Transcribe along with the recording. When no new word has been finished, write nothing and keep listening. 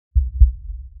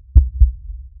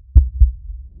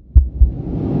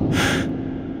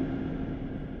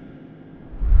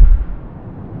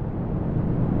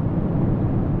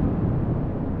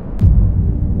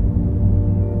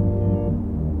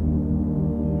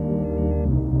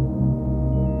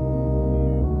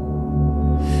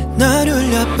널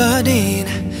울려버린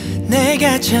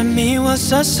내가 참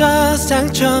미웠었어.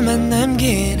 상처만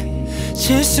남긴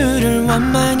실수를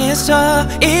원망해서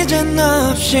이젠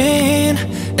너 없인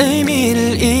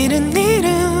의미를 잃은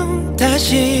이름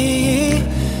다시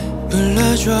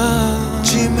불러줘.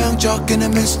 치명적인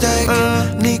mistake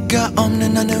네가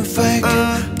없는 나는 fake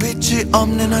빛이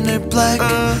없는 하늘 black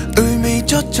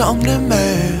의미조차 없는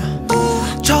매일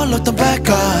철렀던 bad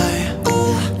guy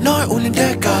널 울린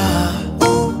대가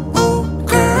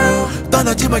girl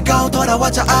떠나지 말고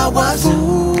돌아와줘 I was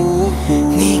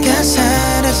네가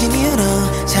사라진 이유로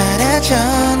사라져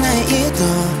나의 이도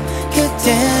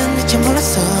그땐 미처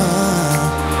몰랐어.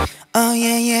 Oh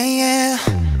yeah yeah yeah.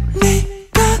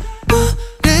 네가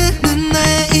부르는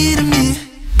나의 이름이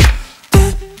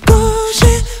듣고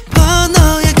싶어.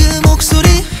 너의 그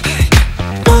목소리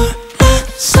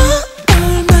몰랐어.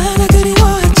 얼마나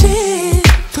그리워한지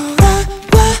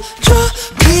돌아와줘.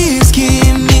 Please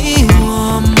give me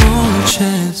one more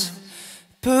chance.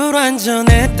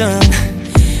 불완전했던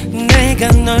내가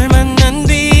널 만난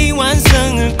뒤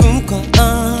완성을 꿈꿔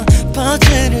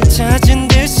퍼즐을 찾은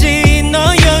듯이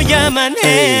너여야만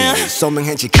해.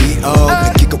 소명해질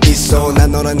기억 느끼고 있어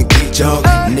난 너라는 기적.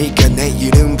 네가 내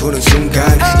이름 부른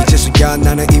순간 이제서야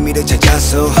나는 의미를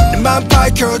찾았어. 내 맘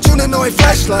밝혀주는 너의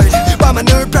flashlight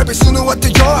밤하늘 밟을 수는 what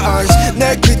to your eyes.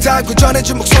 내 귀 닫고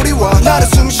전해준 목소리와 나를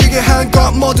숨쉬게 한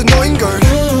것 모두 너인걸.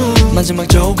 마지막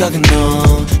조각은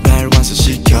너 날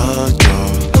완성시켜줘.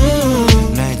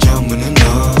 나의 전부는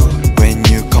너 When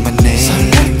you call my name.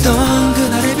 설렜던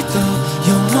그날의 빛도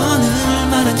영원을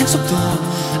말한 약속도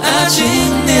아직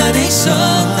내 안에 있어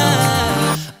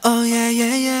나. Oh yeah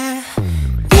yeah yeah.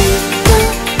 네가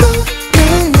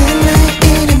부르는 나의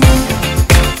이름이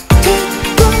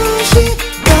듣고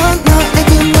싶어. 너의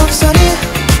그 목소리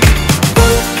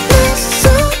몰랐어.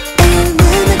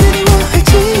 얼마나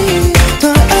그리워할지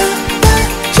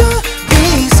돌아와줘.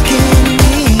 Please give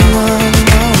me one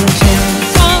more chance.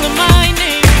 Call my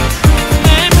name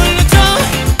날 불러줘.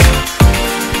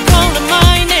 Call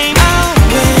my name out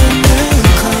when you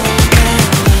call my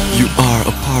You are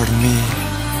a part of me.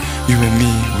 You and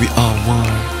me, we are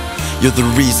one. You're the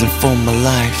reason for my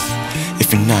life.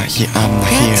 If you're not here, I'm not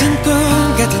here. 같은 꿈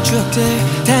같은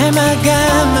추억들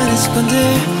닮아가만 한 습관들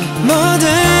모두